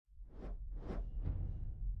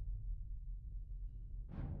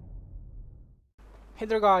Hey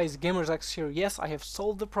there guys, GamerzX here. Yes, I have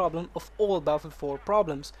solved the problem of all Battlefield 4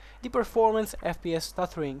 problems, the performance FPS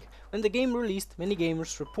stuttering. When the game released, many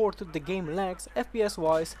gamers reported the game lags FPS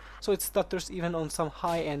wise, so it stutters even on some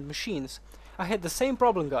high-end machines. I had the same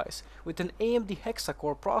problem guys, with an AMD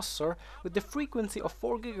hexa-core processor with the frequency of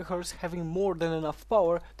 4 GHz having more than enough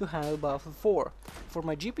power to handle Battlefield 4. For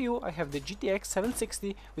my GPU I have the GTX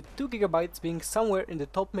 760 with 2 GB being somewhere in the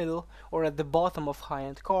top middle or at the bottom of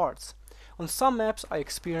high-end cards. On some maps I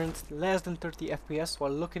experienced less than 30 FPS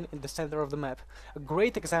while looking in the center of the map. A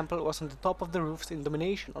great example was on the top of the roofs in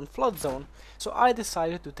Domination on Flood Zone, so I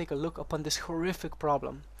decided to take a look upon this horrific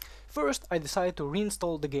problem. First, I decided to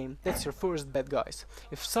reinstall the game. That's your first bet guys.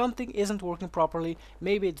 If something isn't working properly,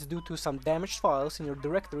 maybe it's due to some damaged files in your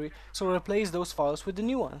directory, so replace those files with the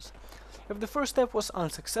new ones. If the first step was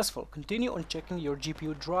unsuccessful, continue on checking your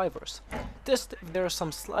GPU drivers. Test if there is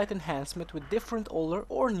some slight enhancement with different older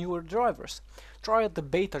or newer drivers. Try out the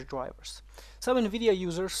beta drivers. Some NVIDIA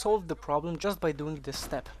users solved the problem just by doing this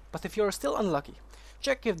step, but if you are still unlucky,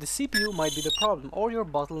 check if the CPU might be the problem or your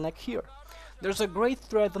bottleneck here. There's a great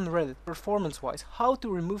thread on Reddit, performance-wise, how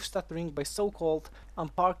to remove stuttering by so-called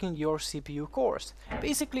unparking your CPU cores.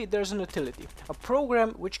 Basically, there's an utility, a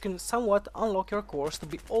program which can somewhat unlock your cores to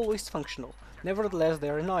be always functional. Nevertheless,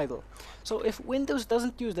 they are in idle. So if Windows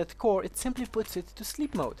doesn't use that core, it simply puts it to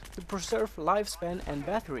sleep mode to preserve lifespan and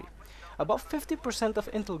battery. About 50%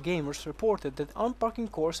 of Intel gamers reported that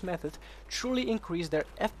unparking cores method truly increased their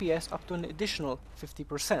FPS up to an additional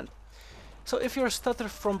 50%. So if you're stutter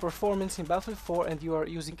from performance in Battlefield 4 and you are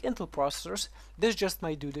using Intel processors, this just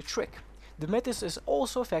might do the trick. The method is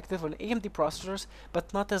also effective on AMD processors,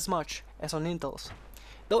 but not as much as on Intel's.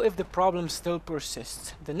 Though if the problem still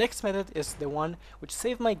persists, the next method is the one which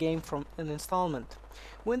saved my game from an installment.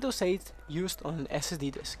 Windows 8 used on an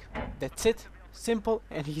SSD disk. That's it, simple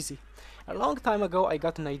and easy. A long time ago I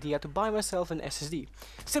got an idea to buy myself an SSD,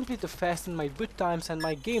 simply to fasten my boot times and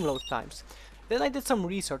my game load times. Then I did some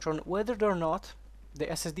research on whether or not the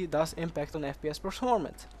SSD does impact on FPS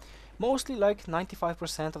performance. Mostly like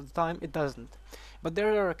 95% of the time it doesn't. But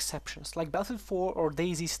there are exceptions, like Battlefield 4 or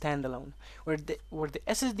DayZ standalone, where the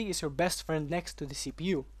SSD is your best friend next to the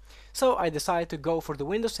CPU. So I decided to go for the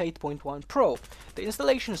Windows 8.1 Pro. The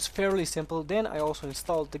installation is fairly simple. Then I also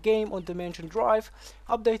installed the game on the mentioned drive,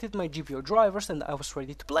 updated my GPU drivers, and I was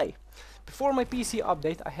ready to play. Before my PC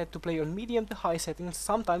update I had to play on medium to high settings,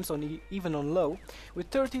 sometimes even on low, with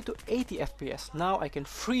 30 to 80 FPS. Now I can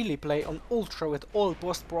freely play on ultra with all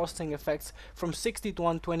post-processing effects from 60 to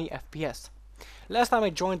 120 FPS. Last time I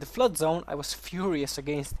joined the Flood Zone I was furious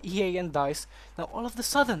against EA and DICE. Now all of a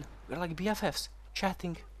sudden we're like BFFs,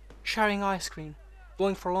 chatting, sharing ice cream,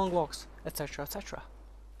 going for long walks, etc, etc.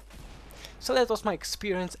 So that was my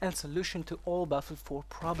experience and solution to all Battlefield 4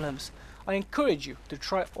 problems. I encourage you to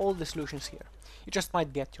try all the solutions here. You just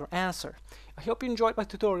might get your answer. I hope you enjoyed my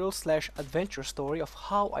tutorial / adventure story of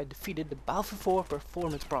how I defeated the Battlefield 4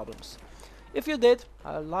 performance problems. If you did,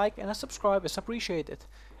 a like and a subscribe is appreciated,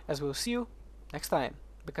 as we'll see you next time,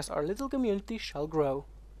 because our little community shall grow.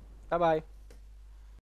 Bye bye.